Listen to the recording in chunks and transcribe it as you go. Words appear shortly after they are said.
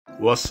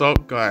What's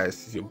up guys,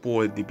 it's your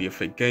boy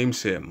DBFA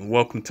Games here and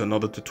welcome to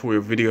another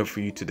tutorial video for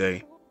you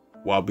today,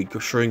 where I'll be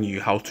showing you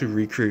how to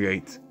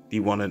recreate the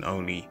one and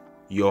only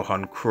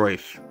Johan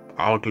Cruyff,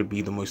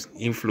 arguably the most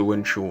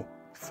influential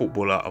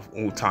footballer of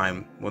all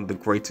time, one of the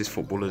greatest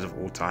footballers of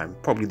all time,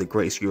 probably the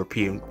greatest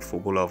European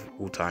footballer of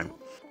all time,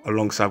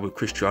 alongside with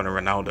Cristiano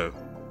Ronaldo.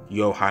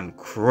 Johan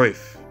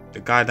Cruyff, the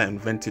guy that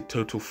invented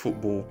total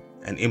football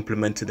and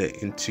implemented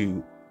it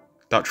into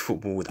Dutch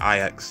football with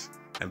Ajax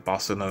and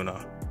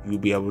Barcelona. You'll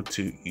be able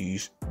to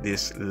use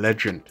this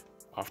legend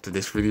after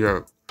this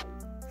video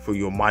for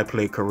your My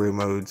Play career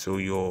modes or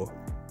your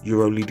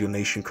Euro League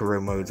Nation career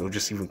modes or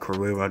just even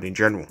career mode in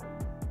general.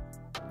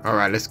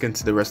 Alright, let's get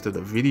into the rest of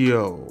the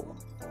video.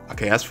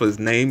 Okay, as for his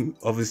name,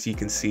 obviously you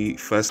can see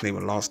first name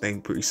and last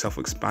name, pretty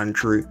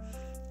self-explanatory.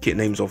 Kit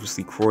name's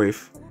obviously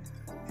Cruyff.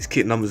 His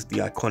kit number is the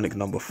iconic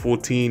number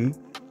 14.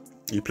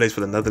 He plays for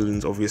the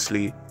Netherlands,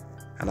 obviously.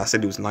 And I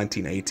said it was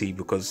 1980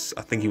 because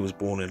I think he was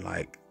born in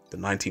like the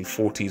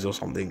 1940s or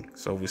something.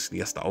 So obviously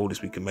that's the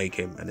oldest we can make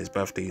him. And his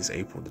birthday is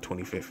April the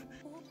 25th.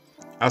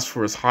 As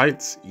for his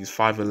height, he's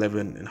 5'11"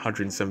 and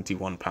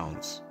 171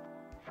 pounds.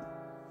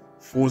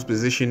 For his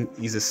position,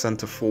 he's a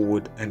centre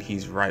forward and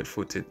he's right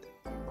footed.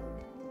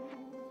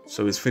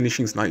 So his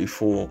finishing is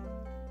 94.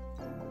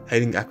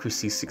 Heading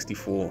accuracy is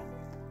 64.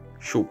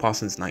 Short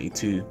passing is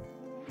 92.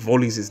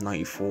 Volleys is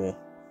 94.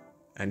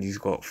 And he's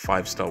got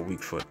 5-star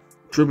weak foot.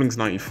 Dribbling's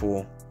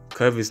 94,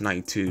 curve is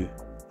 92,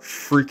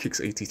 free kicks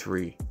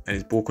 83, and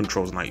his ball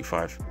control is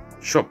 95.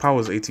 Shot power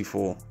is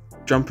 84,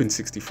 jumping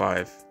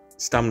 65,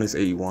 stamina is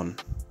 81,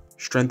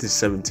 strength is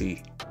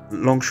 70,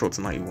 long shots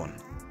 91,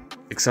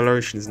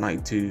 acceleration is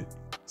 92,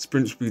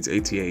 sprint speed is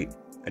 88,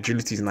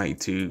 agility is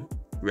 92,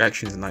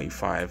 reaction is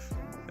 95,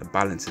 and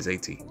balance is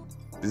 80.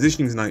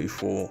 Positioning is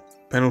 94,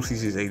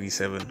 penalties is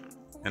 87,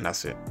 and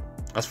that's it.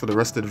 As for the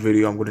rest of the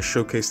video, I'm going to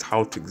showcase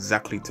how to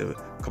exactly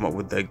come up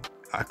with the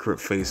accurate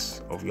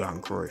face of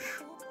Johan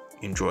Cruyff.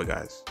 Enjoy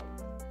guys.